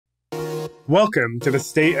Welcome to the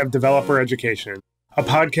State of Developer Education, a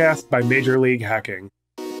podcast by Major League Hacking.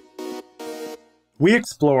 We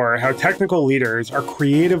explore how technical leaders are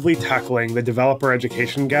creatively tackling the developer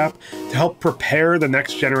education gap to help prepare the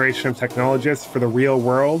next generation of technologists for the real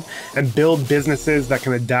world and build businesses that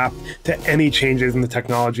can adapt to any changes in the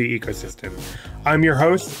technology ecosystem. I'm your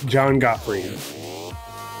host, John Gottfried.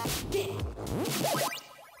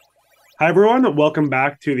 Hi, everyone. Welcome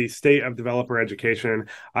back to the State of Developer Education.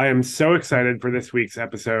 I am so excited for this week's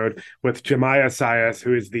episode with Jemiah Sius,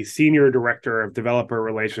 who is the Senior Director of Developer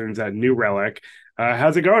Relations at New Relic.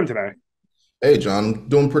 How's it going today? Hey, John,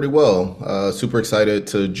 doing pretty well. Super excited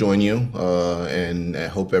to join you, and I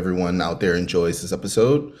hope everyone out there enjoys this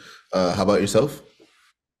episode. How about yourself?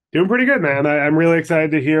 Doing pretty good, man. I'm really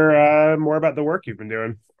excited to hear more about the work you've been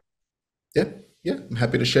doing. Yeah, I'm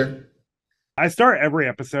happy to share. I start every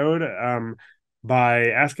episode by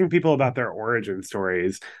asking people about their origin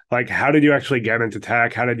stories. Like, how did you actually get into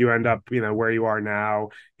tech? How did you end up, where you are now?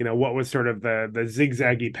 What was sort of the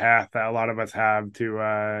zigzaggy path that a lot of us have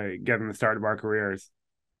to get in the start of our careers?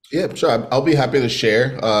 Yeah, sure. I'll be happy to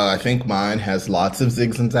share. I think mine has lots of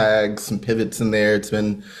zigs and zags, some pivots in there. It's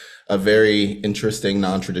been a very interesting,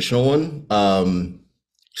 non-traditional one.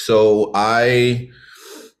 So I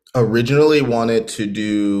originally wanted to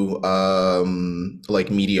do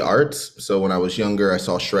like media arts. So when I was younger, I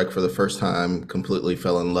saw Shrek for the first time, completely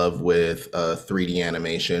fell in love with 3D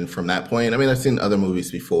animation from that point. I mean, I've seen other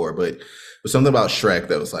movies before, but it was something about Shrek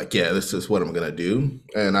that was like, yeah, this is what I'm gonna do.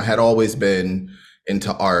 And I had always been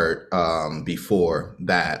into art before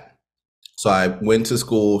that. So I went to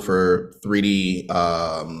school for 3D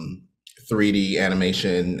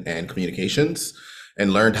animation and communications,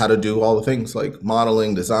 and learned how to do all the things like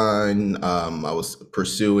modeling, design. I was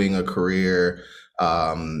pursuing a career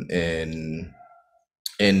in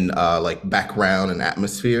like background and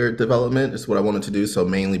atmosphere development is what I wanted to do. So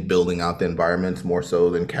mainly building out the environments more so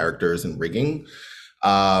than characters and rigging.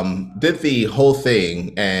 Did the whole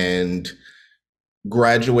thing and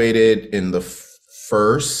graduated in the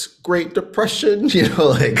first Great Depression,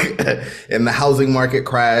 like in the housing market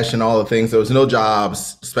crash and all the things. There was no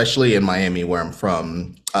jobs, especially in Miami, where I'm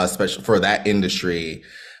from, especially for that industry.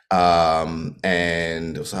 And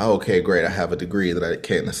it was like, oh, okay, great. I have a degree that I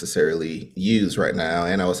can't necessarily use right now.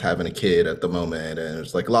 And I was having a kid at the moment, and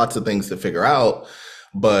there's like lots of things to figure out.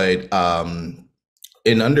 But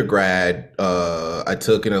in undergrad, I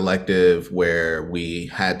took an elective where we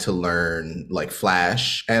had to learn like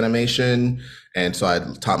Flash animation. And so I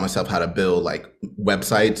taught myself how to build like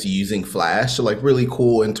websites using Flash, so like really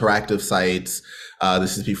cool interactive sites.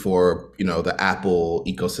 This is before, the Apple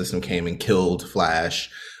ecosystem came and killed Flash.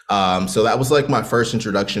 So that was like my first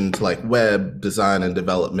introduction to like web design and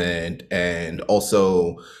development. And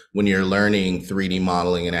also when you're learning 3D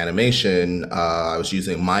modeling and animation, I was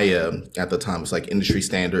using Maya at the time. It's like industry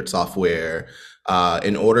standard software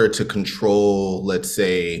in order to control, let's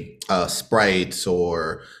say, sprites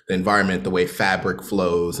or the environment, the way fabric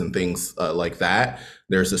flows and things like that.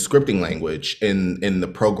 There's a scripting language in the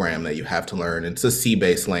program that you have to learn. It's a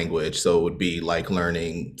C-based language, so it would be like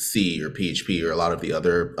learning C or PHP or a lot of the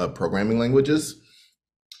other programming languages.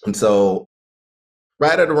 And so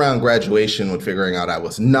right at around graduation, when figuring out I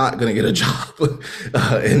was not going to get a job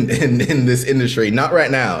in this industry, not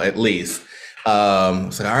right now, at least. So,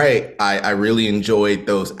 all right, I really enjoyed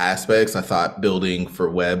those aspects. I thought building for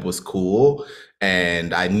web was cool,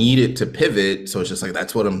 and I needed to pivot. So it's just like,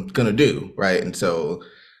 that's what I'm going to do. Right. And so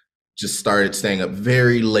just started staying up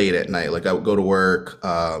very late at night. Like I would go to work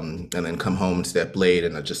and then come home and stay up late.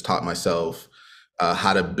 And I just taught myself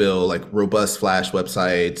how to build like robust Flash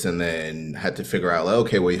websites, and then had to figure out, like,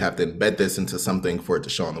 okay, well, you have to embed this into something for it to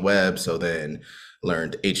show on the web. So then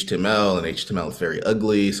learned HTML, and HTML is very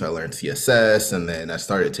ugly. So I learned CSS, and then I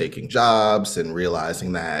started taking jobs and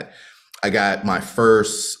realizing that I got my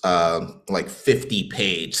first like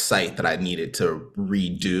 50-page site that I needed to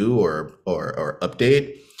redo or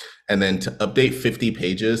update. And then to update 50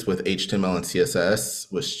 pages with HTML and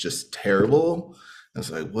CSS was just terrible. I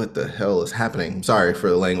was like, what the hell is happening? Sorry for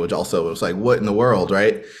the language also. It was like, what in the world,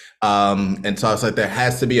 right? And so I was like, there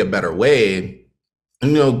has to be a better way.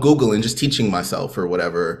 Googling, just teaching myself or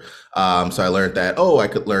whatever. So I learned that, I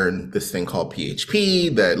could learn this thing called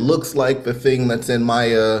PHP that looks like the thing that's in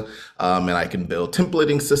Maya, and I can build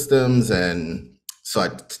templating systems. And so I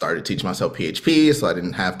started teaching myself PHP, so I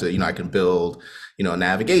didn't have to, I can build,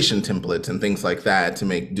 navigation templates and things like that to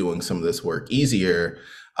make doing some of this work easier.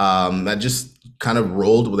 I just kind of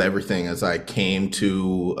rolled with everything as I came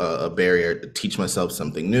to a barrier to teach myself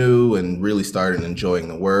something new and really started enjoying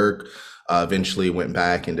the work. Eventually went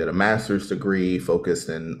back and did a master's degree focused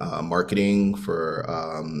in marketing for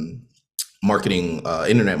marketing,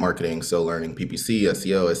 internet marketing. So learning PPC,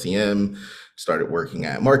 SEO, SEM, started working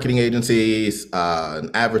at marketing agencies,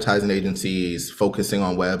 advertising agencies, focusing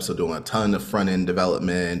on web. So doing a ton of front end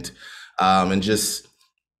development, and just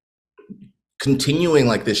continuing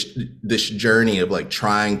like this journey of like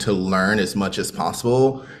trying to learn as much as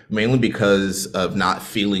possible, mainly because of not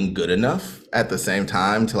feeling good enough at the same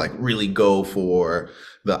time to like really go for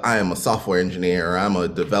the I am a software engineer or I'm a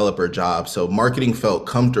developer job. So marketing felt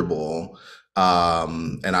comfortable,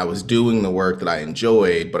 and I was doing the work that I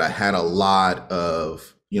enjoyed, but I had a lot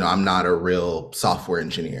of, I'm not a real software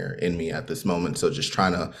engineer in me at this moment. So just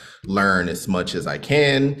trying to learn as much as I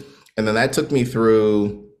can. And then that took me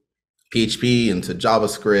through PHP into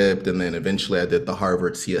JavaScript, and then eventually I did the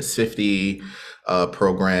Harvard CS50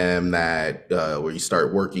 program that where you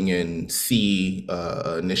start working in C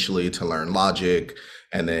initially to learn logic,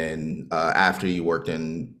 and then after you worked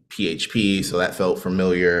in PHP, so that felt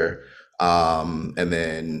familiar. And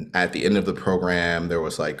then at the end of the program, there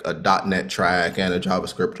was like a .NET track and a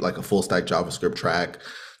JavaScript, like a full stack JavaScript track.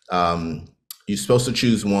 You're supposed to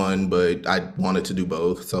choose one, but I wanted to do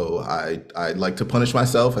both. So I like to punish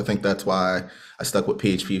myself. I think that's why I stuck with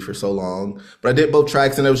PHP for so long. But I did both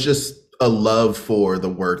tracks, and it was just a love for the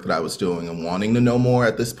work that I was doing and wanting to know more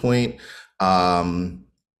at this point.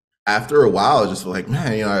 After a while, I was just like,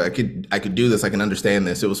 man, I could do this. I can understand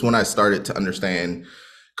this. It was when I started to understand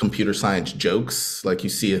computer science jokes. Like you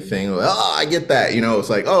see a thing, like, oh, I get that. It's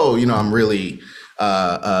like, oh, I'm really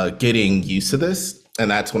getting used to this. And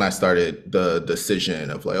that's when I started the decision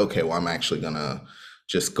of like, okay, well, I'm actually gonna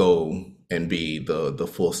just go and be the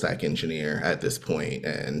full stack engineer at this point.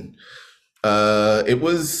 And it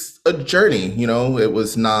was a journey, it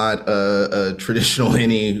was not a traditional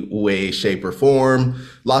any way, shape, or form.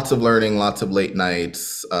 Lots of learning, lots of late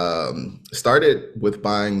nights. Started with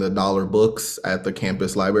buying the dollar books at the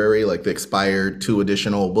campus library, like the expired 2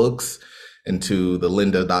 additional books, into the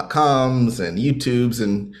lynda.coms and YouTubes,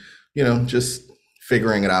 and just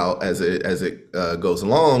figuring it out as it goes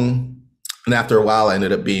along. And after a while, I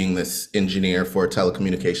ended up being this engineer for a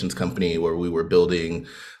telecommunications company where we were building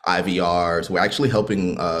IVRs. We're actually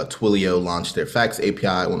helping Twilio launch their fax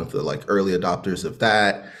API, one of the like early adopters of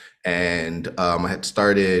that. And I had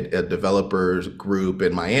started a developers group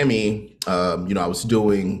in Miami. I was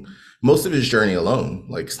doing most of his journey alone,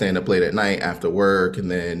 like staying up late at night after work, and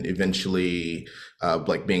then eventually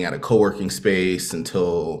like being at a co-working space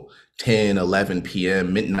until 10, 11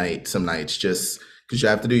 p.m., midnight some nights, just because you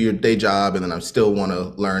have to do your day job, and then I still want to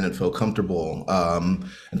learn and feel comfortable.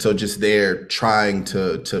 And so just there trying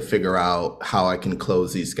to figure out how I can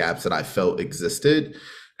close these gaps that I felt existed.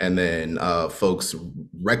 And then folks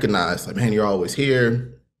recognized like, man, you're always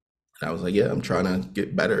here. And I was like, yeah, I'm trying to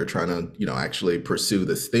get better, trying to, actually pursue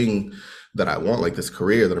this thing that I want, like this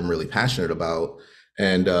career that I'm really passionate about.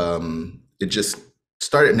 And it just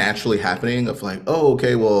started naturally happening of like, oh,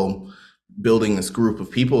 okay, well, building this group of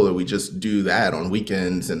people that we just do that on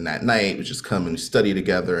weekends, and that night we just come and study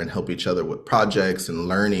together and help each other with projects and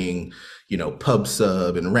learning, pub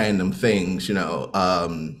sub and random things,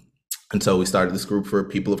 and so we started this group for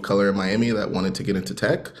people of color in Miami that wanted to get into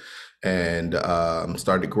tech, and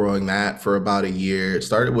started growing that for about a year. It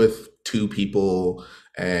started with 2 people,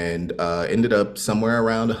 and ended up somewhere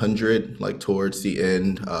around 100, like towards the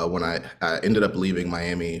end, when I ended up leaving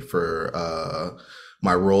Miami for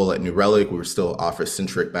my role at New Relic. We were still office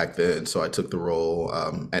centric back then, so I took the role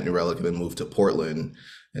at New Relic and then moved to Portland,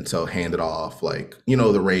 and so handed off like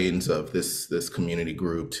the reins of this community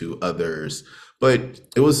group to others. But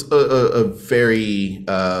it was a very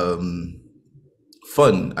fun,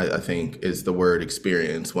 I think is the word,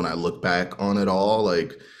 experience when I look back on it all,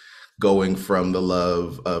 like going from the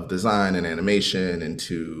love of design and animation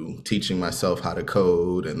into teaching myself how to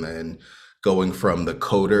code, and then going from the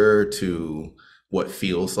coder to what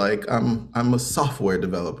feels like I'm a software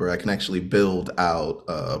developer. I can actually build out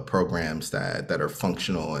programs that are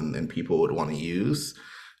functional and people would want to use.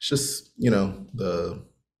 It's just the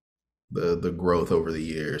growth over the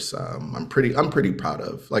years. I'm pretty proud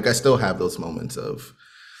of. Like I still have those moments of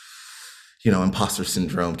imposter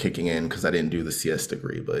syndrome kicking in because I didn't do the CS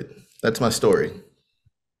degree, but that's my story.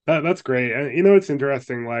 That's great. And it's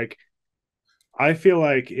interesting. Like, I feel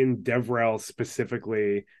like in DevRel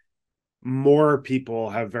specifically, more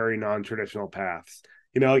people have very non-traditional paths.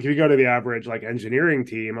 Like if you go to the average like engineering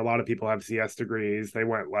team, a lot of people have CS degrees. They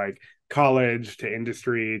went like college to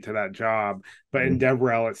industry to that job. But in Mhm.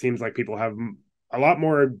 DevRel, it seems like people have a lot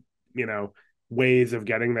more, you know, ways of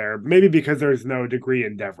getting there. Maybe because there's no degree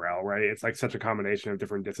in DevRel, right? It's like such a combination of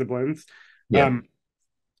different disciplines. Yeah. Um,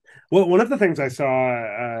 well, one of the things I saw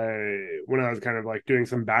when I was kind of like doing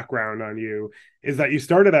some background on you is that you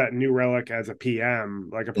started at New Relic as a PM,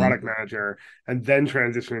 like a product Mm. manager, and then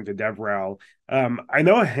transitioned into DevRel. I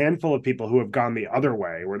know a handful of people who have gone the other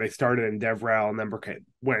way, where they started in DevRel and then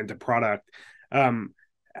went into product.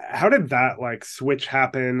 How did that like switch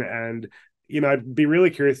happen? And I'd be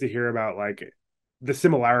really curious to hear about like the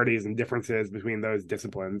similarities and differences between those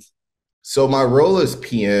disciplines. So my role as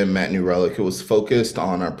PM at New Relic, it was focused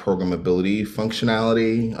on our programmability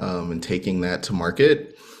functionality and taking that to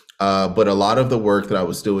market. But a lot of the work that I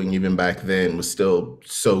was doing even back then was still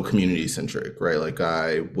so community centric, right? Like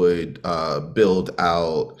I would build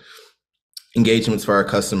out engagements for our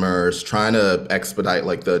customers, trying to expedite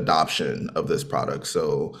like the adoption of this product.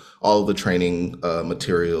 So all of the training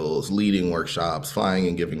materials, leading workshops, flying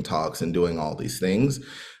and giving talks, and doing all these things.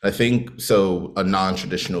 I think so. A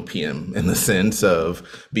non-traditional PM in the sense of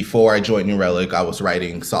before I joined New Relic, I was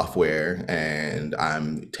writing software, and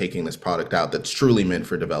I'm taking this product out that's truly meant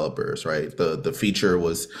for developers. Right. The feature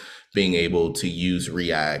was being able to use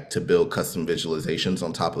React to build custom visualizations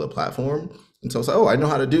on top of the platform. And so I was like, oh, I know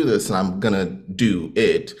how to do this and I'm going to do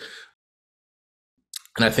it.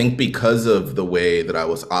 And I think because of the way that I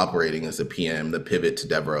was operating as a PM, the pivot to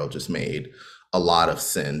DevRel just made a lot of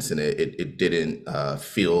sense, and it didn't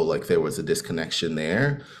feel like there was a disconnection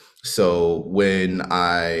there. So when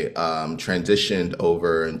I transitioned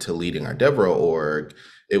over into leading our DevRel org,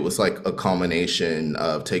 it was like a culmination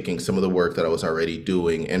of taking some of the work that I was already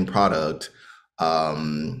doing in product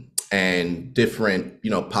and different,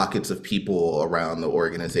 pockets of people around the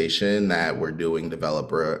organization that were doing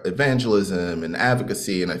developer evangelism and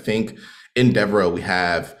advocacy. And I think in DevRel we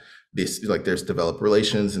have this, like there's developer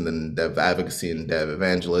relations and then dev advocacy and dev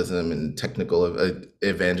evangelism and technical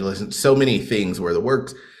evangelism, so many things where the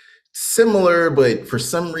work's similar, but for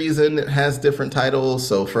some reason it has different titles.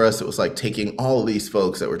 So for us, it was like taking all of these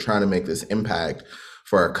folks that were trying to make this impact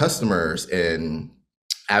for our customers and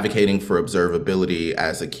advocating for observability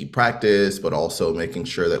as a key practice, but also making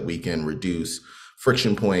sure that we can reduce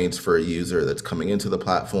friction points for a user that's coming into the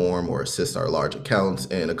platform or assist our large accounts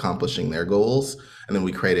in accomplishing their goals. And then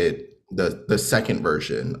we created the second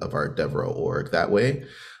version of our DevRel org that way.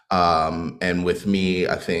 And with me,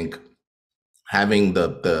 I think having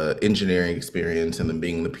the engineering experience and then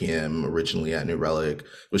being the PM originally at New Relic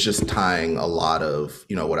was just tying a lot of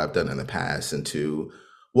what I've done in the past into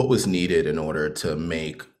what was needed in order to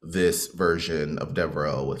make this version of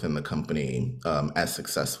DevRel within the company as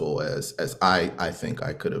successful as I think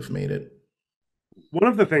I could have made it. One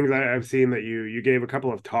of the things I've seen that you gave a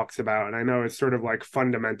couple of talks about, and I know it's sort of like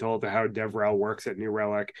fundamental to how DevRel works at New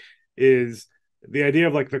Relic, is the idea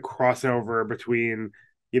of like the crossover between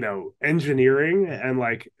engineering and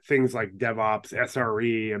like things like DevOps,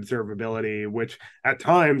 SRE, observability, which at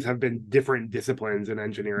times have been different disciplines in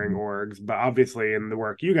engineering orgs, but obviously in the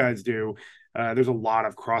work you guys do, there's a lot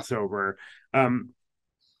of crossover. Um,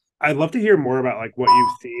 I'd love to hear more about like what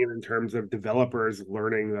you've seen in terms of developers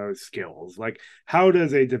learning those skills. Like how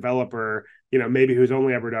does a developer, maybe who's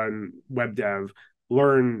only ever done web dev,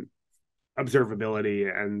 learn observability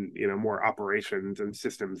and, more operations and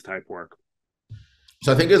systems type work?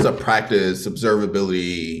 So I think as a practice,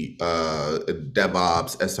 observability,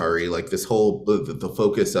 DevOps, SRE, like this whole the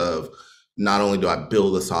focus of not only do I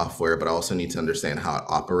build the software, but I also need to understand how it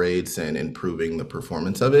operates and improving the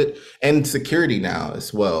performance of it, and security now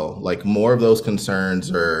as well. Like more of those concerns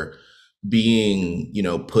are being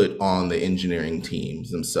put on the engineering teams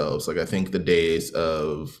themselves. Like I think the days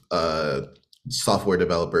of software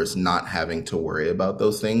developers not having to worry about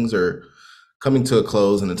those things are coming to a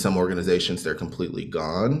close, and in some organizations they're completely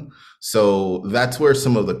gone. So that's where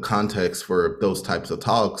some of the context for those types of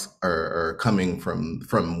talks are coming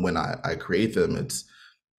from when I create them. It's,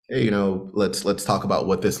 hey, let's talk about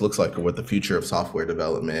what this looks like or what the future of software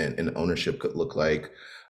development and ownership could look like.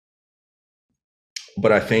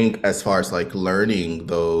 But I think as far as like learning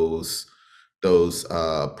those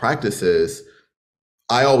practices,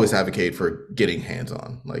 I always advocate for getting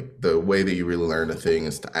hands-on. Like the way that you really learn a thing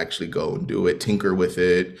is to actually go and do it, tinker with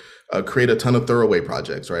it, create a ton of throwaway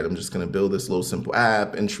projects, right? I'm just going to build this little simple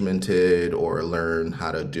app, instrument it, or learn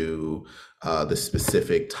how to do the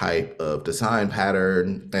specific type of design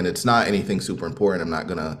pattern. And it's not anything super important. I'm not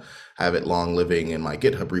going to have it long living in my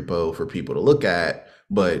GitHub repo for people to look at,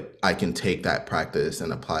 but I can take that practice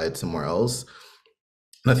and apply it somewhere else.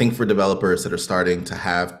 And I think for developers that are starting to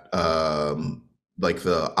have like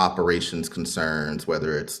the operations concerns,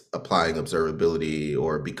 whether it's applying observability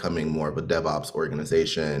or becoming more of a DevOps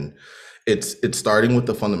organization, It's starting with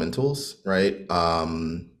the fundamentals, right?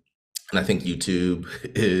 And I think YouTube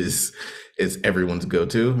is everyone's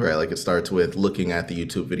go-to, right? Like it starts with looking at the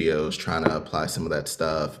YouTube videos, trying to apply some of that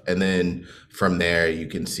stuff. And then from there, you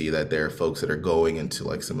can see that there are folks that are going into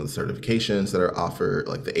like some of the certifications that are offered,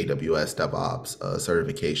 like the AWS DevOps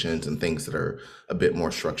certifications and things that are a bit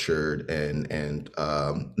more structured and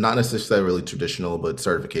not necessarily traditional, but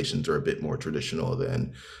certifications are a bit more traditional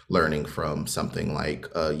than learning from something like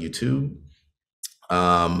YouTube.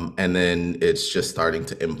 And then it's just starting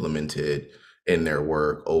to implement it in their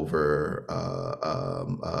work over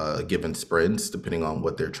given sprints, depending on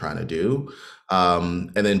what they're trying to do.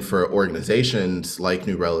 And then for organizations like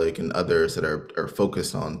New Relic and others that are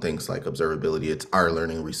focused on things like observability, it's our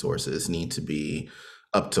learning resources need to be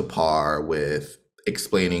up to par with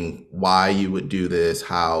explaining why you would do this,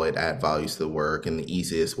 how it add values to the work, and the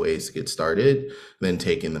easiest ways to get started, then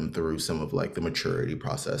taking them through some of like the maturity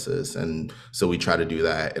processes. And so we try to do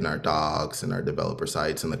that in our docs and our developer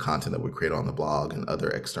sites and the content that we create on the blog and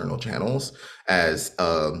other external channels as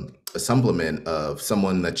a supplement of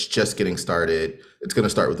someone that's just getting started. It's going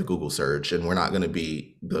to start with a Google search, and we're not going to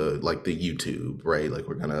be the YouTube, right? Like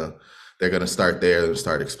they're going to start there and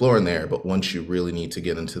start exploring there. But once you really need to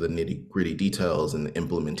get into the nitty gritty details and the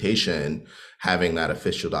implementation, having that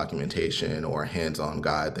official documentation or a hands-on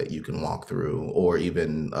guide that you can walk through, or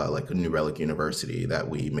even like a New Relic University that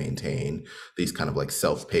we maintain, these kind of like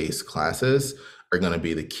self-paced classes are going to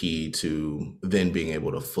be the key to then being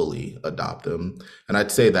able to fully adopt them. And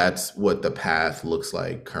I'd say that's what the path looks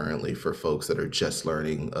like currently for folks that are just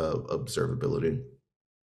learning observability.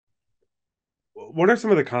 What are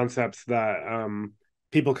some of the concepts that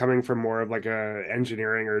people coming from more of like a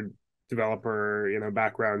engineering or developer,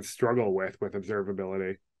 background struggle with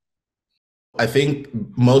observability? I think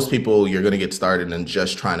most people, you're going to get started in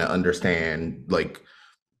just trying to understand like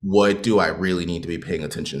what do I really need to be paying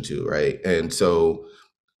attention to, right? And so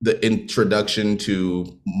the introduction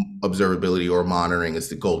to observability or monitoring is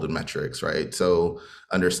the golden metrics, right? So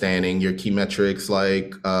understanding your key metrics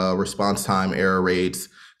like response time, error rates,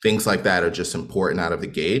 things like that are just important out of the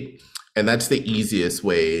gate. And that's the easiest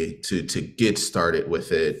way to get started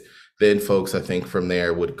with it. Then folks, I think from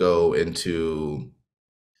there would go into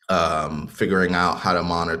figuring out how to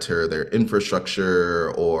monitor their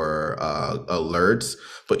infrastructure or alerts,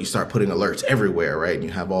 but you start putting alerts everywhere, right? And you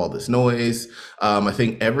have all this noise. I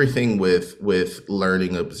think everything with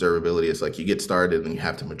learning observability is like you get started and you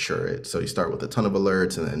have to mature it. So you start with a ton of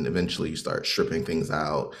alerts, and then eventually you start stripping things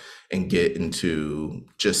out and get into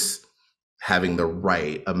just having the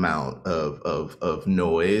right amount of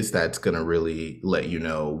noise that's going to really let you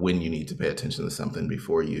know when you need to pay attention to something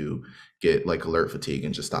before you get like alert fatigue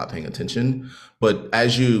and just stop paying attention. But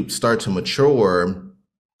as you start to mature,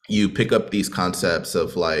 you pick up these concepts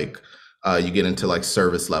of like you get into like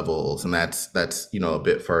service levels, and that's a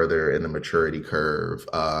bit further in the maturity curve.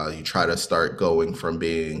 You try to start going from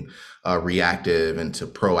being reactive into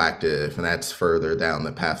proactive, and that's further down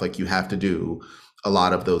the path. Like you have to do a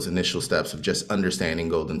lot of those initial steps of just understanding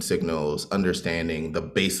golden signals, understanding the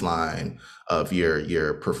baseline of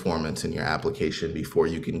your performance in your application before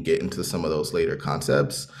you can get into some of those later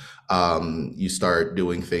concepts. You start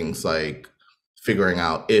doing things like figuring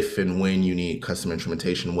out if and when you need custom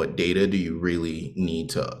instrumentation, what data do you really need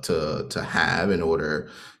to have in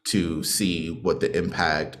order to see what the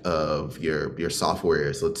impact of your software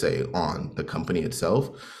is, let's say, on the company itself.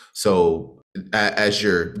 So as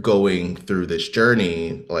you're going through this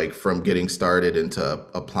journey, like from getting started into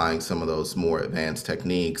applying some of those more advanced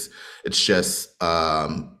techniques, it's just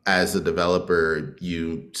as a developer,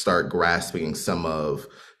 you start grasping some of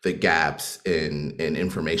the gaps in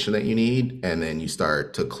information that you need, and then you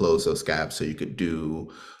start to close those gaps so you could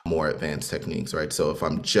do more advanced techniques, right? So if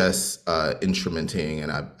I'm just instrumenting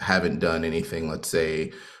and I haven't done anything, let's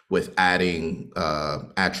say, with adding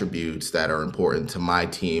attributes that are important to my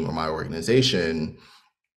team or my organization,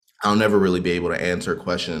 I'll never really be able to answer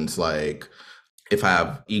questions like if I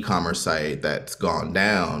have e-commerce site that's gone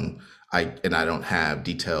down, I don't have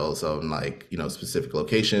details on like, specific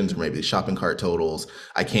locations or maybe the shopping cart totals,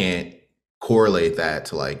 I can't correlate that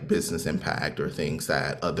to like business impact or things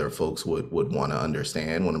that other folks would want to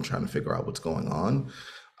understand when I'm trying to figure out what's going on.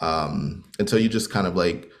 And so you just kind of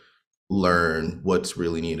like learn what's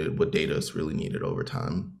really needed, what data is really needed over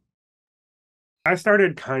time. I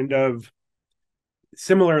started kind of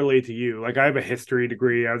similarly to you. Like I have a history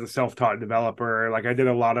degree. I was a self-taught developer. Like I did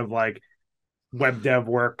a lot of like web dev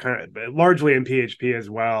work, kind of largely in PHP as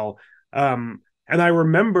well. And I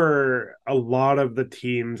remember a lot of the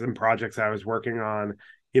teams and projects I was working on,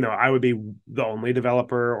 I would be the only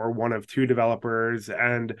developer or one of two developers.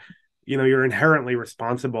 And you're inherently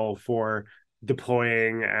responsible for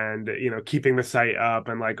deploying and keeping the site up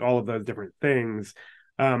and like all of those different things.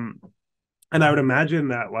 um and I would imagine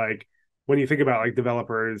that like when you think about like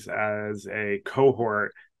developers as a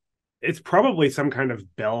cohort, it's probably some kind of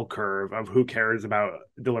bell curve of who cares about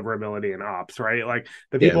deliverability and ops, right? Like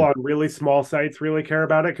the people Yeah. on really small sites really care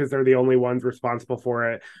about it because they're the only ones responsible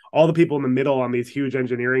for it. All the people in the middle on these huge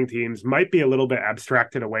engineering teams might be a little bit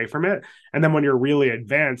abstracted away from it. And then when you're really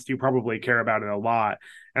advanced, you probably care about it a lot.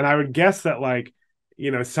 And I would guess that like,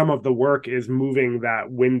 some of the work is moving that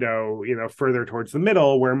window, further towards the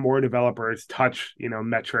middle where more developers touch,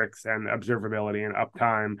 metrics and observability and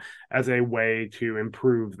uptime as a way to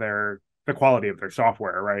improve the quality of their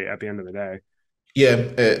software, right? At the end of the day. Yeah,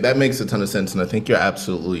 that makes a ton of sense, and I think you're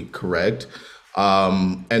absolutely correct.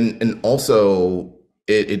 And also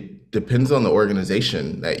it depends on the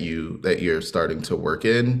organization that you're starting to work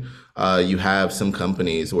in. You have some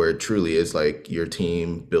companies where it truly is like your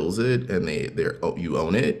team builds it and you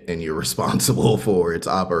own it and you're responsible for its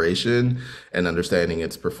operation and understanding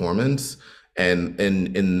its performance. And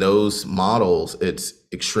in those models, it's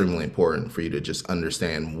extremely important for you to just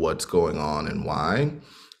understand what's going on and why.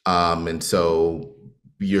 And so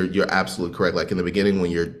you're absolutely correct. Like in the beginning,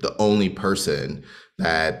 when you're the only person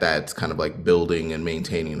that's kind of like building and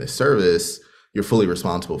maintaining the service, you're fully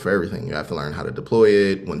responsible for everything. You have to learn how to deploy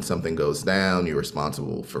it. When something goes down, you're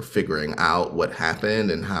responsible for figuring out what happened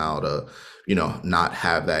and how to, not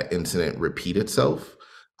have that incident repeat itself.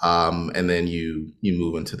 And then you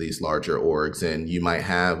move into these larger orgs, and you might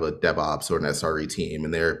have a DevOps or an SRE team,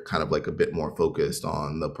 and they're kind of like a bit more focused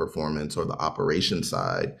on the performance or the operation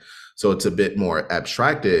side. So it's a bit more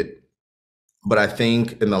abstracted. But I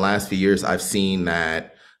think in the last few years, I've seen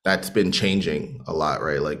that that's been changing a lot,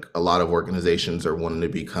 right? Like a lot of organizations are wanting to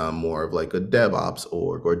become more of like a DevOps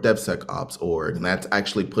org or DevSecOps org, and that's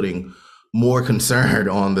actually putting more concern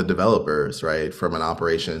on the developers, right, from an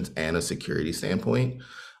operations and a security standpoint.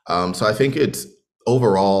 So I think it's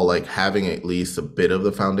overall like having at least a bit of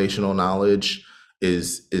the foundational knowledge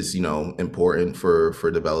is important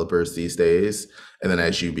for developers these days. And then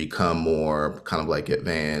as you become more kind of like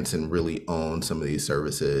advanced and really own some of these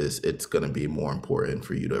services, it's going to be more important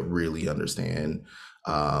for you to really understand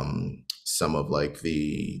some of like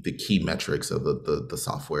the key metrics of the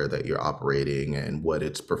software that you're operating and what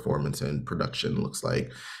its performance and production looks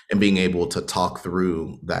like, and being able to talk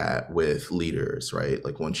through that with leaders, right?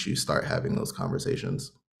 Like once you start having those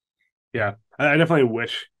conversations. Yeah, I definitely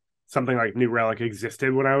wish something like New Relic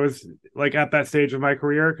existed when I was like at that stage of my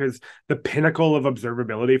career, because the pinnacle of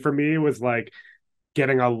observability for me was like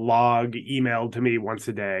getting a log emailed to me once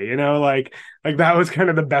a day. Like that was kind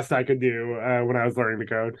of the best I could do when I was learning to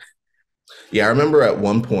code. Yeah, I remember at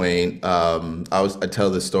one point, I tell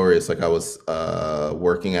this story. It's like I was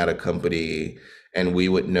working at a company, and we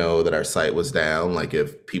would know that our site was down, like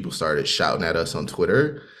if people started shouting at us on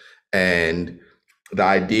Twitter. And the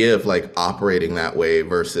idea of like operating that way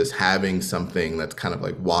versus having something that's kind of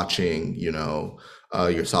like watching,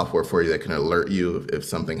 your software for you that can alert you if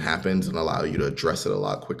something happens and allow you to address it a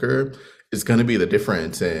lot quicker is going to be the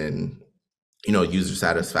difference in user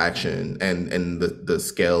satisfaction and the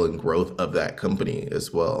scale and growth of that company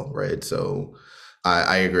as well, right? So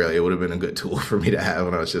I agree. Like, it would have been a good tool for me to have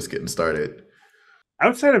when I was just getting started.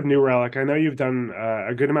 Outside of New Relic, I know you've done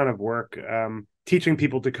a good amount of work teaching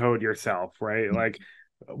people to code yourself, right? Like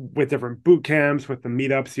with different boot camps, with the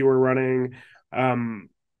meetups you were running.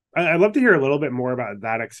 I'd love to hear a little bit more about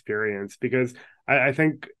that experience, because I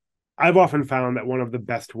think I've often found that one of the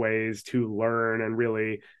best ways to learn and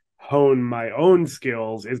really hone my own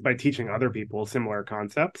skills is by teaching other people similar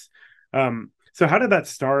concepts. So how did that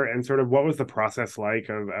start, and sort of what was the process like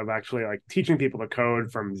of actually like teaching people to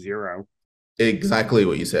code from zero? Exactly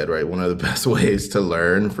what you said, right? One of the best ways to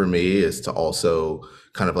learn for me is to also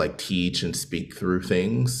kind of like teach and speak through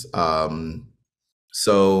things.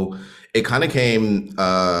 So it kind of came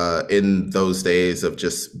in those days of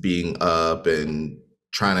just being up and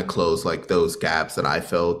trying to close like those gaps that I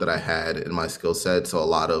felt that I had in my skill set. So a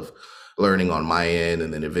lot of learning on my end,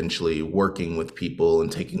 and then eventually working with people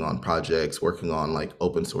and taking on projects, working on like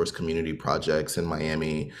open source community projects in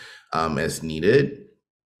Miami as needed.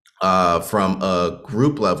 From a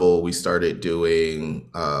group level, we started doing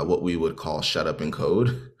what we would call shut up and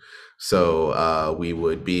code. So we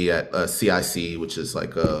would be at a CIC, which is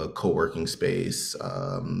like a co-working space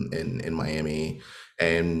in Miami,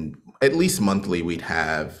 and at least monthly we'd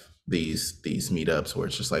have these meetups where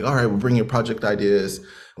it's just like, all right, we'll bring your project ideas.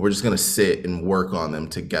 We're just gonna sit and work on them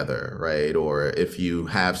together, right? Or if you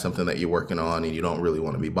have something that you're working on and you don't really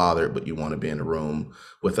want to be bothered, but you want to be in a room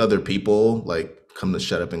with other people, like come to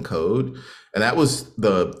shut up and code. And that was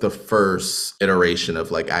the first iteration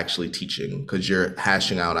of like actually teaching, because you're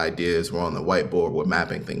hashing out ideas. We're on the whiteboard, we're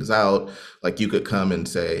mapping things out. Like you could come and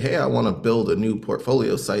say, hey, I want to build a new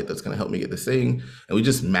portfolio site that's going to help me get this thing. And we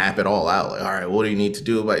just map it all out. Like, all right, what do you need to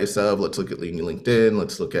do about yourself? Let's look at LinkedIn.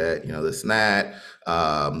 Let's look at, this and that.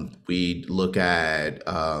 We look at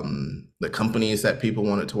the companies that people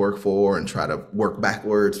wanted to work for and try to work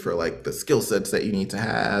backwards for like the skill sets that you need to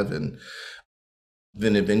have. And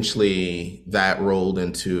then eventually that rolled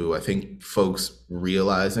into, I think, folks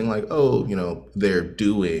realizing like, oh, they're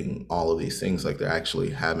doing all of these things, like they're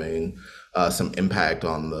actually having some impact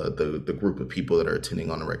on the group of people that are attending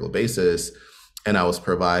on a regular basis. And I was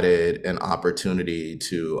provided an opportunity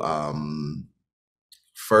to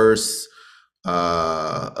first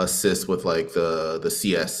assist with like the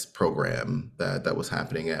CS program that was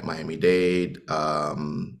happening at Miami-Dade.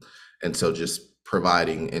 And so just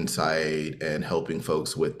providing insight and helping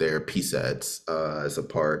folks with their PSETs as a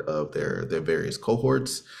part of their various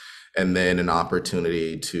cohorts. And then an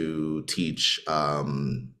opportunity to teach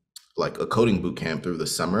like a coding boot camp through the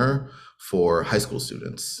summer for high school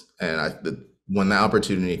students. And when the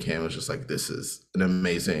opportunity came, I was just like, this is an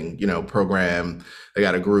amazing, program. They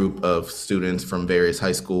got a group of students from various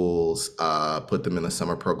high schools, put them in the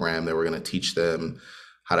summer program. They were going to teach them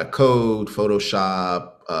how to code,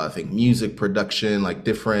 Photoshop, I think music production, like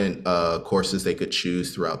different courses they could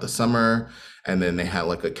choose throughout the summer. And then they had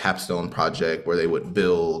like a capstone project where they would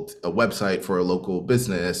build a website for a local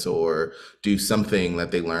business or do something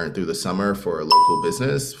that they learned through the summer for a local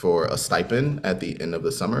business for a stipend at the end of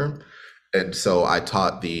the summer. And so I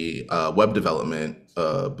taught the web development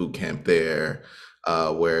boot camp there,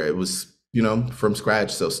 where it was, from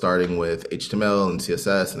scratch. So starting with HTML and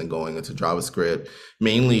CSS and then going into JavaScript,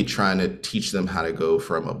 mainly trying to teach them how to go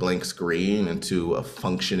from a blank screen into a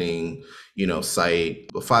functioning, site,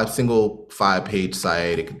 a 5-page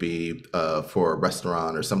site. It could be for a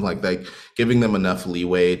restaurant or something like that, giving them enough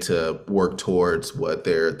leeway to work towards what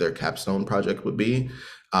their capstone project would be.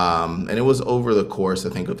 And it was over the course, I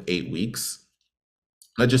think, of 8 weeks.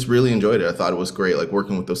 I just really enjoyed it. I thought it was great. Like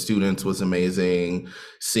working with those students was amazing.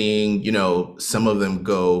 Seeing, some of them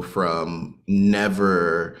go from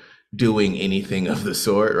never doing anything of the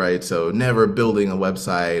sort, right? So never building a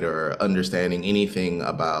website or understanding anything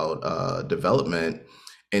about development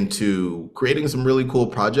into creating some really cool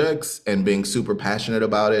projects and being super passionate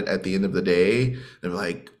about it at the end of the day. They're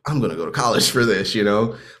like, I'm going to go to college for this,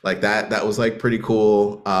 like that was like pretty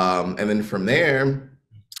cool. And then from there,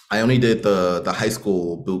 I only did the high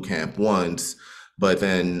school boot camp once, but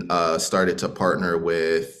then started to partner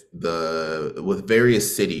with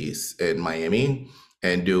various cities in Miami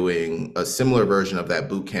and doing a similar version of that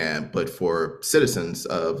boot camp, but for citizens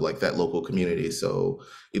of like that local community. So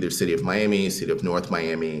either city of Miami, city of North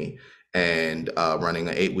Miami, and running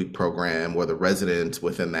an 8-week program where the residents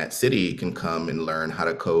within that city can come and learn how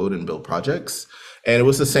to code and build projects. And it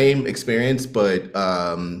was the same experience, but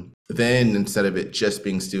then instead of it just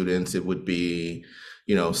being students, it would be,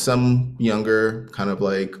 some younger kind of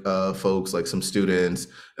like folks, like some students,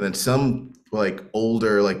 and then some like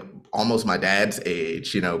older, like almost my dad's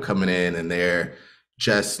age, coming in and they're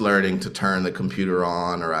just learning to turn the computer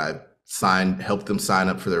on, or I helped them sign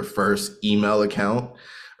up for their first email account.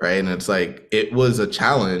 Right. And it's like, it was a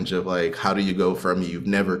challenge of like, how do you go from you've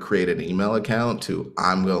never created an email account to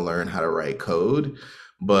I'm going to learn how to write code.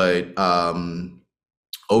 But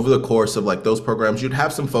over the course of like those programs, you'd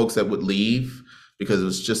have some folks that would leave because it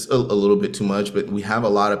was just a little bit too much. But we have a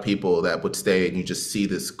lot of people that would stay and you just see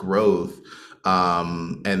this growth.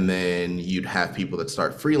 And then you'd have people that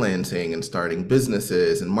start freelancing and starting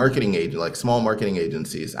businesses and like small marketing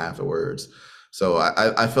agencies afterwards. So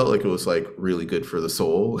I felt like it was like really good for the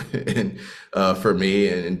soul and for me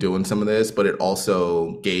and doing some of this, but it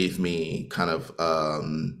also gave me kind of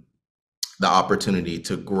the opportunity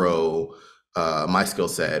to grow my skill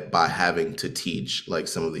set by having to teach like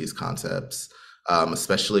some of these concepts,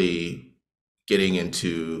 especially getting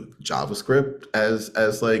into JavaScript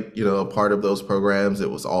as like, a part of those programs. It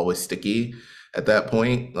was always sticky at that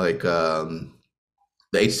point, like the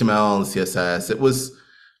HTML and CSS. It was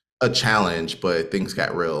a challenge, but things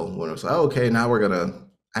got real when it was like, oh, okay, now we're gonna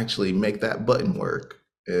actually make that button work,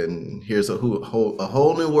 and here's a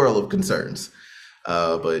whole new world of concerns.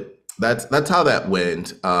 But that's how that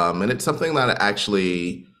went, and it's something that I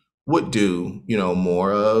actually would do,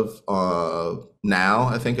 more of now.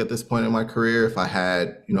 I think at this point in my career, if I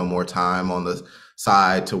had, more time on the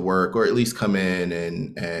side to work, or at least come in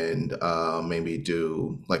and maybe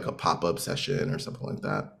do like a pop-up session or something like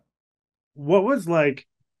that. What was like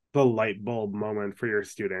the light bulb moment for your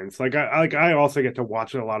students? I also get to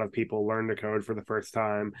watch a lot of people learn to code for the first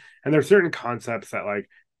time, and there's certain concepts that like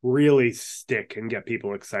really stick and get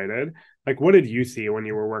people excited. Like, what did you see when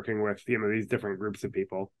you were working with, these different groups of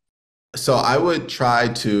people? So I would try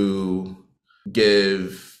to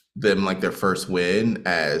give them like their first win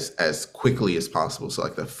as quickly as possible. So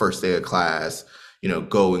like the first day of class,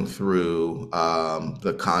 going through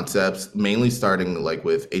the concepts, mainly starting like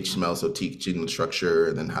with HTML, so teaching the structure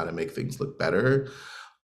and then how to make things look better.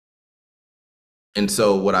 And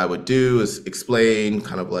so what I would do is explain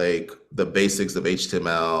kind of like the basics of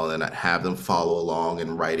HTML, and I'd have them follow along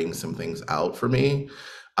and writing some things out for me.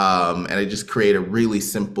 And I just create a really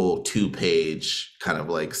simple 2-page kind of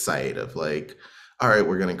like site of like, all right,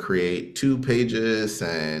 we're going to create 2 pages,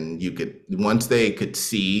 and once they could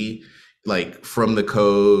see like from the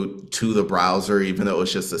code to the browser, even though it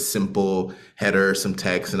was just a simple header, some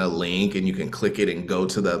text and a link, and you can click it and go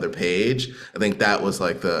to the other page. I think that was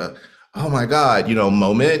like the, oh my God,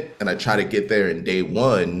 moment. And I try to get there in day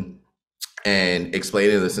one and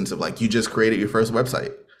explain it in the sense of like, you just created your first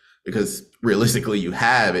website, because realistically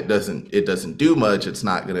it doesn't do much. It's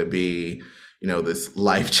not going to be, this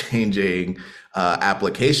life-changing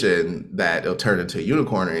application that it'll turn into a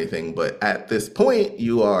unicorn or anything. But at this point,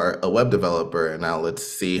 you are a web developer, and now let's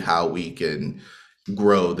see how we can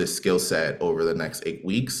grow this skill set over the next 8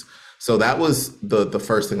 weeks. So that was the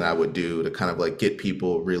first thing I would do to kind of like get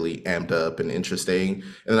people really amped up and interesting.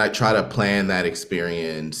 And then I try to plan that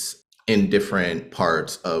experience in different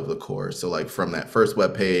parts of the course. So like from that first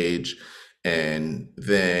web page, and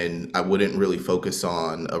then I wouldn't really focus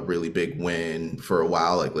on a really big win for a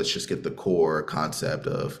while. Like, let's just get the core concept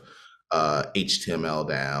of HTML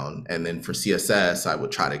down. And then for CSS, I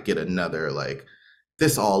would try to get another like,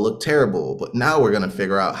 this all looked terrible, but now we're going to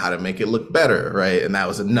figure out how to make it look better, right? And that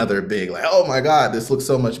was another big like, oh my God, this looks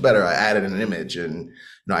so much better. I added an image, and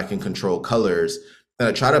I can control colors. And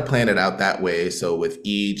I try to plan it out that way. So with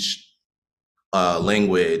each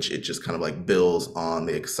language, it just kind of like builds on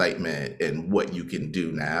the excitement and what you can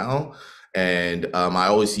do now. And I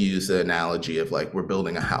always use the analogy of like, we're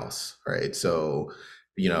building a house, right? So,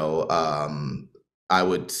 I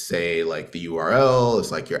would say like the URL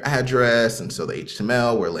is like your address. And so the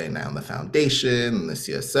HTML, we're laying down the foundation, and the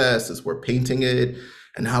CSS is we're painting it.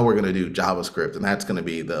 And now we're going to do JavaScript, and that's going to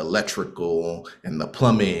be the electrical and the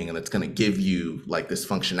plumbing, and it's going to give you like this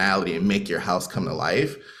functionality and make your house come to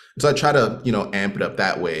life. So I try to, amp it up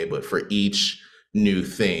that way. But for each new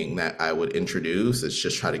thing that I would introduce, it's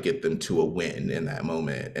just try to get them to a win in that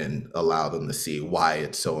moment and allow them to see why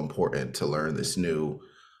it's so important to learn this new,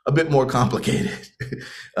 a bit more complicated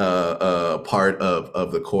part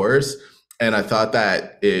of the course. And I thought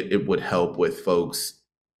that it would help with folks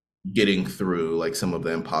getting through like some of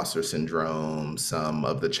the imposter syndrome, some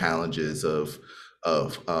of the challenges of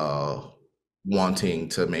wanting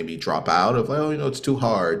to maybe drop out of like, oh, it's too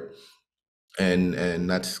hard. And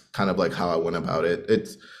that's kind of like how I went about it.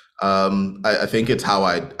 It's I think it's how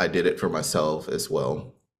I did it for myself as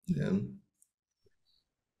well. Yeah.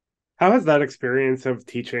 How has that experience of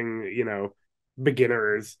teaching,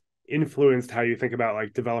 beginners influenced how you think about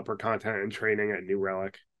like developer content and training at New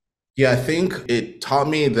Relic? Yeah, I think it taught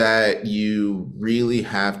me that you really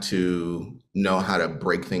have to know how to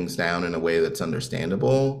break things down in a way that's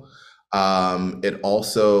understandable. It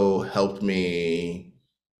also helped me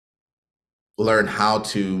learn how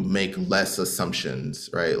to make less assumptions,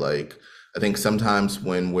 right? Like, I think sometimes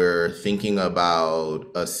when we're thinking about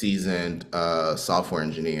a seasoned software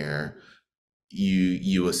engineer,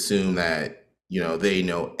 you assume that they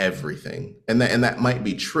know everything, and that might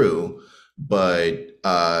be true, but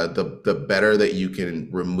the better that you can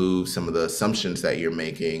remove some of the assumptions that you're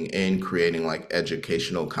making in creating like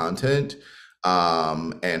educational content,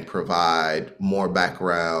 and provide more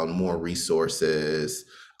background, more resources,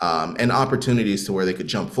 and opportunities to where they could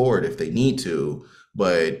jump forward if they need to.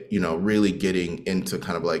 But really getting into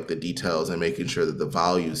kind of like the details and making sure that the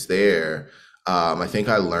value's there. I think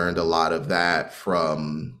I learned a lot of that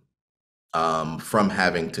from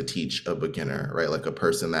having to teach a beginner, right? Like a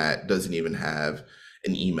person that doesn't even have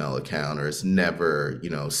an email account or has never,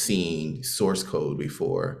 seen source code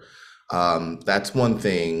before. That's one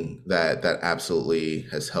thing that absolutely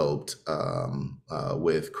has helped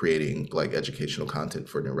with creating like educational content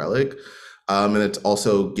for New Relic. And it's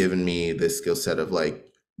also given me this skill set of like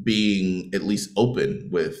being at least open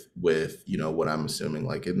with what I'm assuming.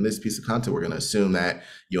 Like in this piece of content, we're going to assume that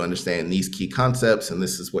you understand these key concepts, and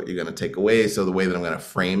this is what you're going to take away. So the way that I'm going to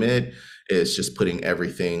frame it is just putting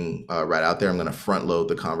everything right out there. I'm going to front load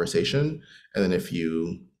the conversation, and then if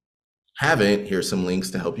you haven't, here's some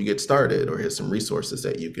links to help you get started, or here's some resources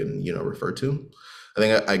that you can, refer to. I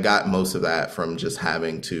think I got most of that from just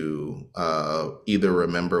having to either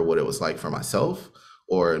remember what it was like for myself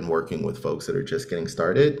or in working with folks that are just getting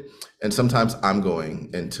started. And sometimes I'm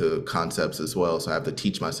going into concepts as well. So I have to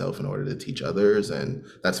teach myself in order to teach others. And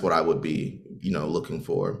that's what I would be, looking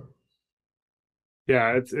for.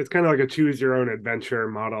 Yeah, it's kind of like a choose your own adventure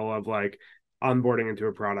model of like onboarding into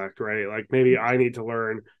a product, right? Like maybe I need to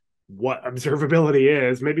learn what observability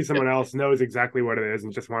is. Maybe someone else knows exactly what it is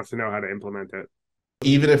and just wants to know how to implement it.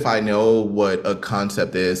 Even if I know what a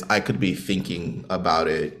concept is, I could be thinking about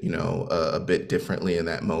it, a bit differently in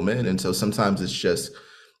that moment. And so sometimes it's just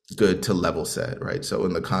good to level set, right? So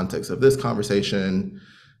in the context of this conversation,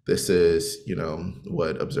 this is,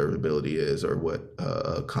 what observability is or what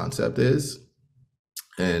a concept is.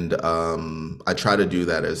 And I try to do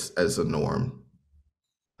that as a norm.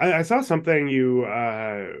 I saw something you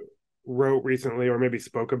wrote recently, or maybe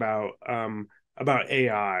spoke about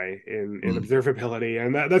AI in Mm. observability,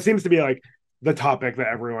 and that seems to be like the topic that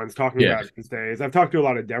everyone's talking Yeah. about these days. I've talked to a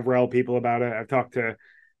lot of DevRel people about it. I've talked to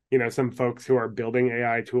some folks who are building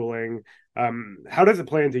AI tooling. How does it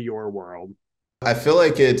play into your world? I feel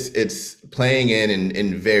like it's playing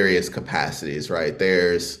in various capacities, right?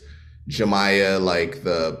 There's Jemiah, like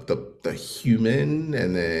the human,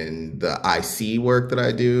 and then the IC work that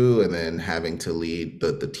I do, and then having to lead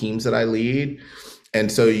the teams that I lead. And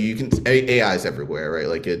so you can AI is everywhere, right?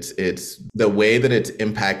 Like it's the way that it's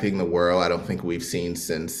impacting the world. I don't think we've seen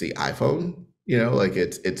since the iPhone. Like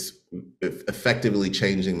it's effectively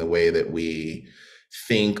changing the way that we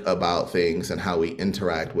think about things and how we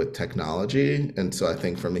interact with technology. And so I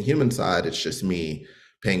think from the human side, it's just me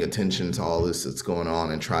paying attention to all this that's going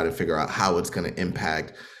on and try to figure out how it's going to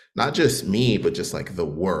impact not just me, but just like the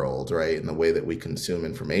world, right? And the way that we consume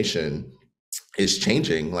information is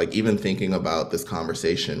changing. Like even thinking about this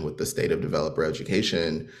conversation with the state of developer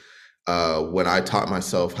education, when I taught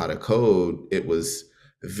myself how to code, it was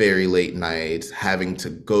very late nights, having to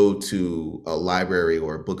go to a library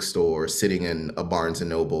or a bookstore, sitting in a Barnes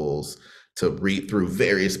and Nobles to read through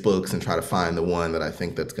various books and try to find the one that I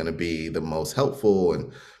think that's going to be the most helpful,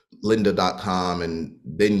 and lynda.com, and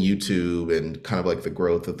then YouTube, and kind of like the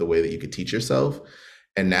growth of the way that you could teach yourself.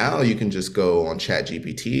 And now you can just go on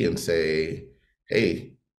ChatGPT and say,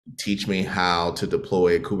 hey, teach me how to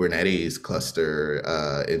deploy a Kubernetes cluster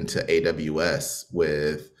into AWS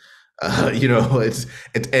with, it's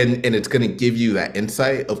and it's going to give you that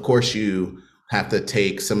insight. Of course, you have to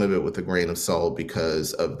take some of it with a grain of salt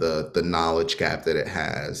because of the knowledge gap that it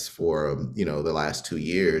has for the last 2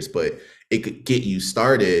 years, but it could get you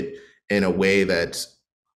started in a way that's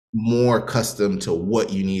more accustomed to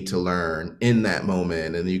what you need to learn in that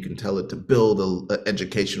moment, and you can tell it to build a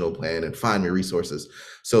educational plan and find your resources.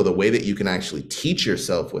 So the way that you can actually teach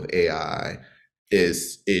yourself with AI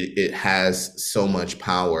is it has so much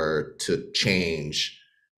power to change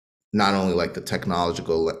not only like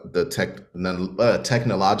technological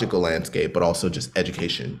landscape, but also just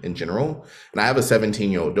education in general. And I have a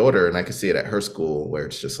 17-year-old daughter, and I can see it at her school where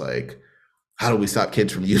it's just like, how do we stop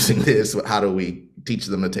kids from using this? How do we teach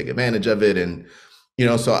them to take advantage of it? And,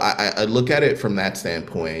 so I look at it from that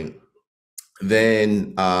standpoint.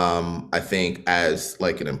 Then I think as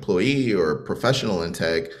like an employee or a professional in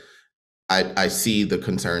tech, I see the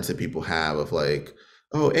concerns that people have of like,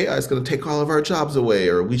 oh, AI is going to take all of our jobs away,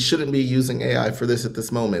 or we shouldn't be using AI for this at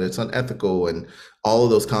this moment. It's unethical. And all of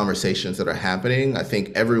those conversations that are happening, I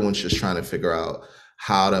think everyone's just trying to figure out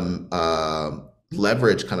how to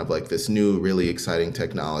leverage kind of like this new, really exciting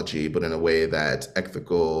technology, but in a way that's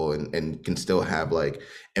ethical and can still have like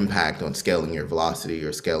impact on scaling your velocity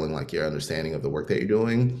or scaling like your understanding of the work that you're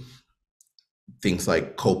doing. Things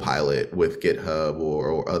like Copilot with GitHub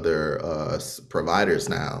or other providers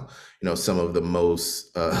now, some of the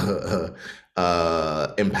most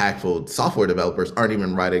impactful software developers aren't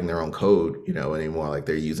even writing their own code, anymore. Like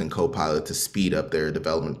they're using Copilot to speed up their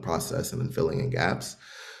development process and then filling in gaps.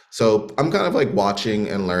 So I'm kind of like watching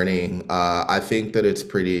and learning. I think that it's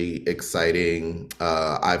pretty exciting.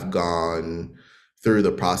 I've gone through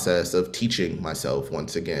the process of teaching myself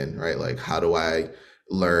once again, right? Like, how do I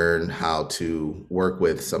learn how to work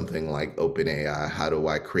with something like OpenAI? How do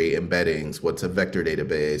I create embeddings? What's a vector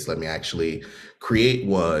database? Let me actually create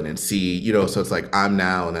one and see, so it's like I'm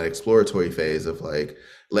now in that exploratory phase of like,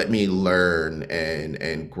 let me learn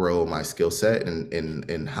and grow my skill set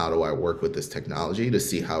and how do I work with this technology to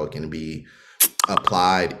see how it can be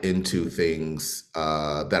applied into things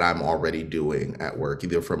that I'm already doing at work,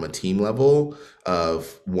 either from a team level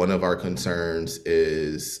of one of our concerns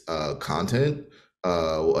is content.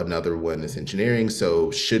 Another one is engineering.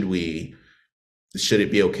 So should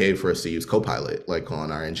it be okay for us to use Copilot like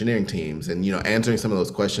on our engineering teams? And answering some of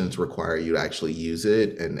those questions require you to actually use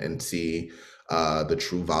it and see the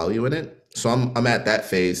true value in it. So I'm at that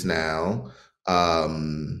phase now.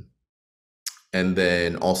 Um, and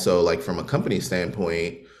then also, like, from a company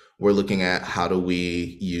standpoint, we're looking at how do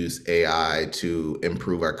we use AI to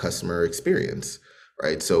improve our customer experience,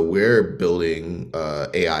 right? So we're building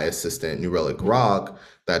AI assistant New Relic Rock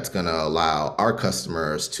that's going to allow our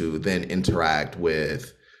customers to then interact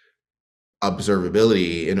with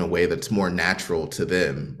observability in a way that's more natural to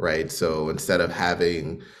them, right? So instead of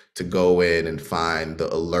having to go in and find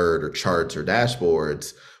the alert or charts or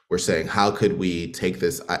dashboards, we're saying how could we take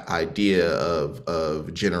this idea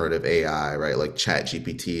of generative AI, right, like Chat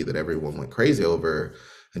GPT that everyone went crazy over,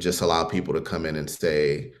 and just allow people to come in and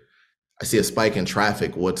say, I see a spike in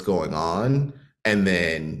traffic, what's going on? And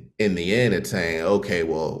then in the end, it's saying, okay,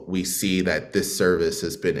 well, we see that this service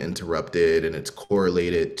has been interrupted and it's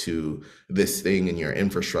correlated to this thing in your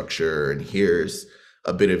infrastructure. And here's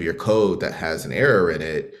a bit of your code that has an error in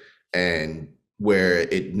it. And where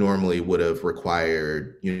it normally would have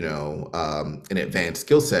required, an advanced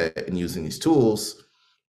skill set in using these tools,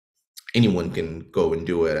 anyone can go and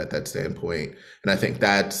do it at that standpoint. And I think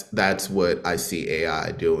that's what I see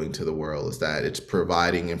AI doing to the world, is that it's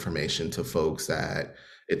providing information to folks, that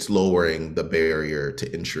it's lowering the barrier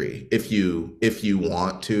to entry. If you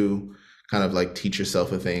want to kind of like teach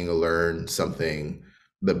yourself a thing or learn something,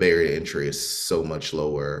 the barrier to entry is so much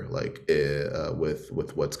lower, like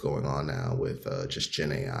with what's going on now with just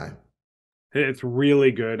Gen AI. It's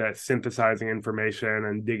really good at synthesizing information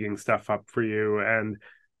and digging stuff up for you. And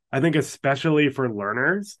I think especially for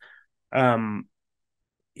learners, um,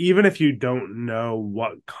 even if you don't know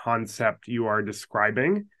what concept you are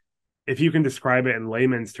describing, if you can describe it in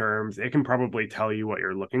layman's terms, it can probably tell you what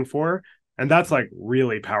you're looking for. And that's like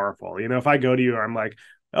really powerful. If I go to you, I'm like,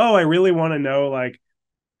 oh, I really want to know like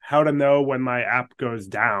how to know when my app goes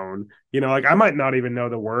down. Like I might not even know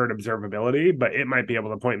the word observability, but it might be able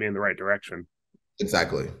to point me in the right direction.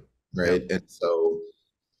 Exactly. Yeah. Right. And so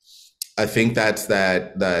I think that's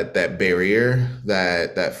that barrier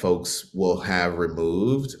that folks will have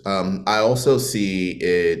removed. I also see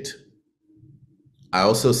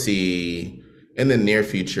in the near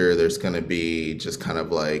future there's going to be just kind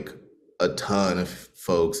of like a ton of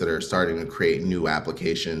folks that are starting to create new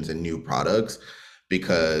applications and new products,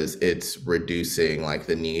 because it's reducing like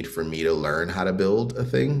the need for me to learn how to build a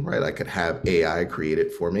thing, right? I could have AI create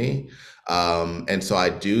it for me. And so I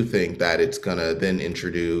do think that it's going to then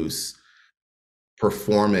introduce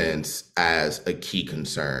performance as a key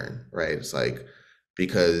concern, right? It's like,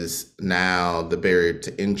 because now the barrier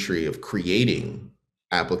to entry of creating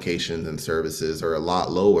applications and services are a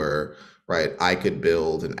lot lower, right? I could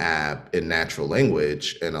build an app in natural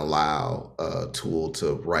language and allow a tool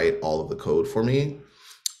to write all of the code for me.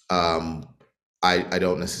 um, I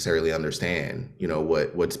don't necessarily understand,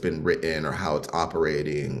 what's been written or how it's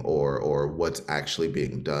operating, or what's actually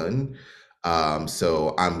being done.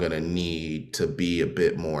 So I'm gonna need to be a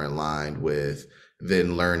bit more in line with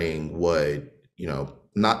then learning what,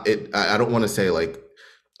 not it. I don't want to say like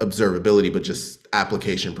observability, but just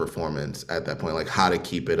application performance at that point, like how to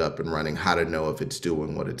keep it up and running, how to know if it's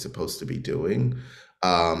doing what it's supposed to be doing.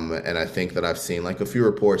 And I think that I've seen like a few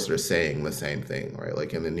reports that are saying the same thing, right?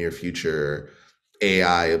 Like in the near future,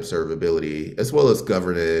 AI observability, as well as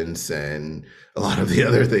governance and a lot of the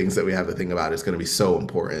other things that we have to think about, is going to be so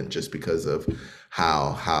important, just because of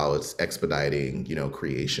how it's expediting,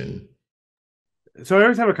 creation. So I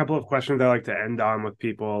always have a couple of questions I like to end on with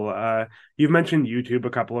people. You've mentioned YouTube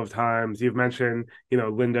a couple of times. You've mentioned,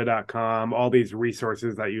 lynda.com, all these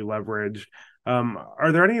resources that you leverage.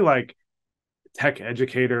 Are there any like tech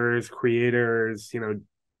educators, creators,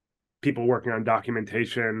 people working on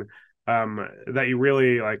documentation, that you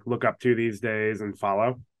really like look up to these days and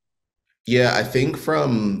follow? Yeah, I think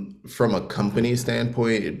from a company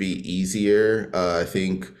standpoint, it'd be easier. I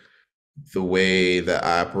think the way that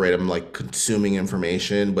I operate, I'm like consuming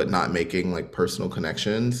information but not making like personal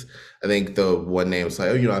connections. I think the one name is like,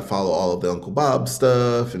 oh, I follow all of the Uncle Bob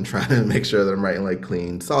stuff and trying to make sure that I'm writing like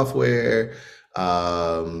clean software.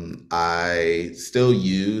 I still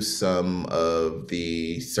use some of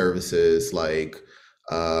the services like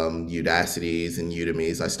Udacities and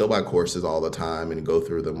Udemy's. I still buy courses all the time and go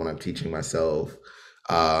through them when I'm teaching myself.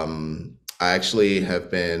 I actually have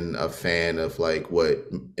been a fan of like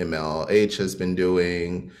what MLH has been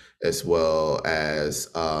doing, as well as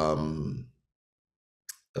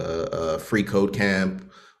Free Code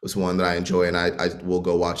Camp, was one that I enjoy, and I will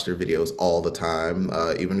go watch their videos all the time,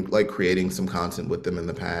 even like creating some content with them in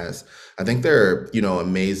the past. I think there are,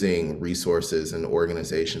 amazing resources and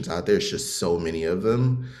organizations out there. There's just so many of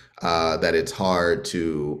them that it's hard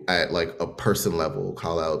to, at like a person level,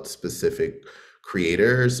 call out specific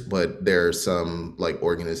creators, but there are some like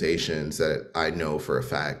organizations that I know for a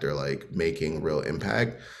fact are like making real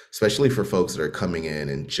impact, especially for folks that are coming in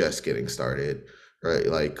and just getting started, right?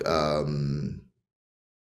 Like,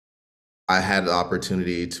 I had the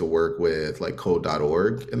opportunity to work with like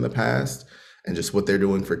code.org in the past, and just what they're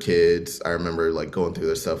doing for kids. I remember like going through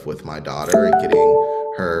their stuff with my daughter and getting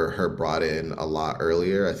her brought in a lot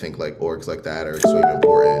earlier. I think like orgs like that are so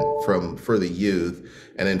important for the youth,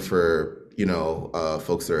 and then for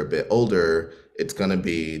folks that are a bit older, it's going to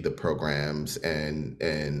be the programs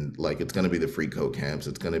and like it's going to be the free code camps,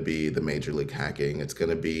 it's going to be the major league hacking, it's going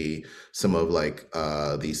to be some of like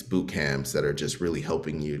these boot camps that are just really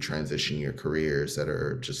helping you transition your careers, that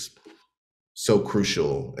are just so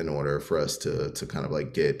crucial in order for us to kind of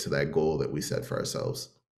like get to that goal that we set for ourselves.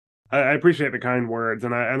 I appreciate the kind words,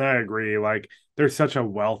 and I agree. Like, there's such a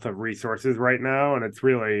wealth of resources right now, and it's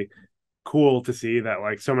really cool to see that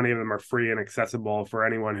like so many of them are free and accessible for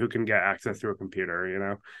anyone who can get access to a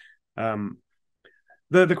computer.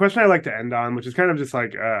 The question I like to end on, which is kind of just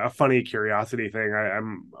like a funny curiosity thing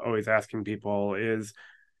I'm always asking people, is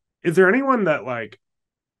there anyone that like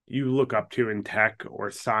you look up to in tech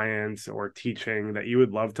or science or teaching that you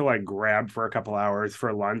would love to like grab for a couple hours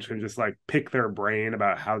for lunch and just like pick their brain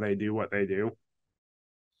about how they do what they do?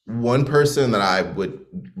 One person that I would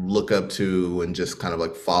look up to and just kind of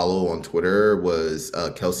like follow on Twitter was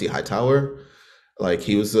Kelsey Hightower. Like,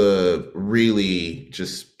 he was really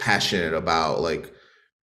just passionate about like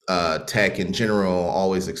tech in general,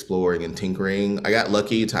 always exploring and tinkering. I got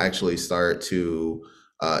lucky to actually start to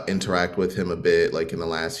interact with him a bit like in the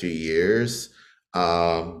last few years.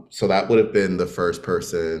 So that would have been the first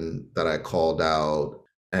person that I called out.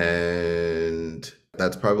 And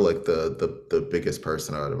that's probably like the biggest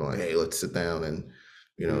person I would have been like, hey, let's sit down and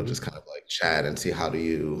just kind of like chat and see how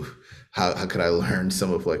could I learn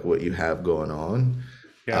some of like what you have going on.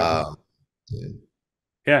 Yeah. Um,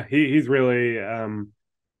 Yeah, he's really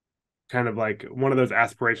kind of like one of those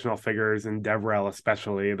aspirational figures in DevRel,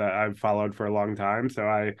 especially, that I've followed for a long time. So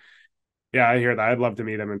I hear that. I'd love to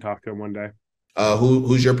meet him and talk to him one day.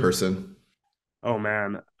 who's your person? Oh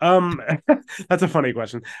man. That's a funny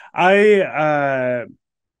question. I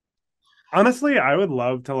honestly, I would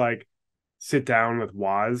love to like sit down with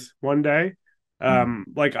Waz one day.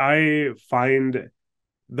 Like, I find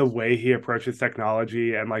the way he approaches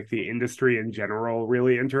technology and like the industry in general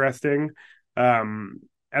really interesting. Um,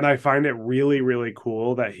 and I find it really, really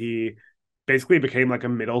cool that he basically became like a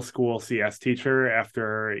middle school CS teacher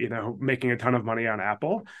after, making a ton of money on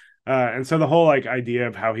Apple. And so the whole like idea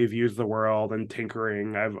of how he views the world and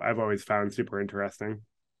tinkering, I've always found super interesting.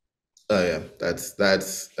 Oh yeah,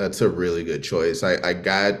 that's a really good choice. I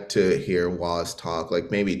got to hear Wallace talk like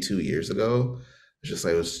maybe 2 years ago.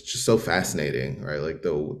 It was just so fascinating, right? Like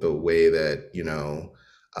the way that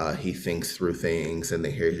he thinks through things and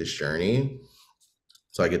to hear his journey.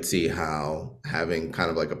 So I could see how having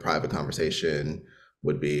kind of like a private conversation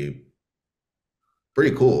would be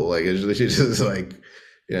pretty cool. Like it's just like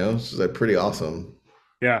it's just like pretty awesome.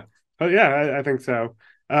 Yeah. Oh yeah, I think so.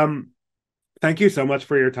 Um, Thank you so much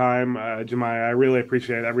for your time, Jemiah. I really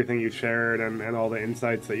appreciate everything you shared and all the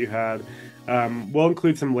insights that you had. We'll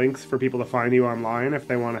include some links for people to find you online if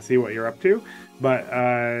they want to see what you're up to. But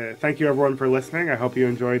thank you, everyone, for listening. I hope you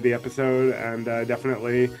enjoyed the episode, and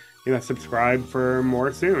definitely, subscribe for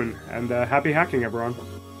more soon. And happy hacking, everyone.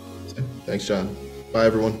 Thanks, John. Bye,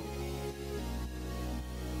 everyone.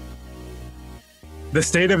 The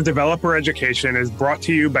State of Developer Education is brought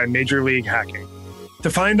to you by Major League Hacking. To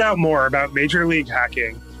find out more about Major League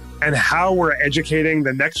Hacking and how we're educating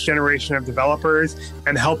the next generation of developers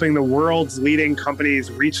and helping the world's leading companies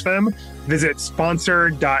reach them, visit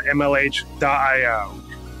sponsor.mlh.io.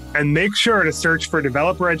 And make sure to search for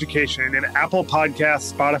developer education in Apple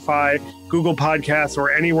Podcasts, Spotify, Google Podcasts,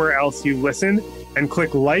 or anywhere else you listen, and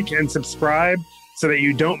click like and subscribe so that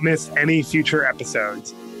you don't miss any future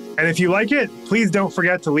episodes. And if you like it, please don't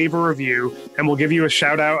forget to leave a review, and we'll give you a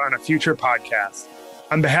shout out on a future podcast.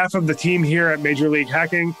 On behalf of the team here at Major League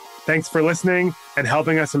Hacking, thanks for listening and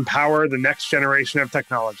helping us empower the next generation of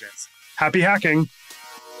technologists. Happy hacking!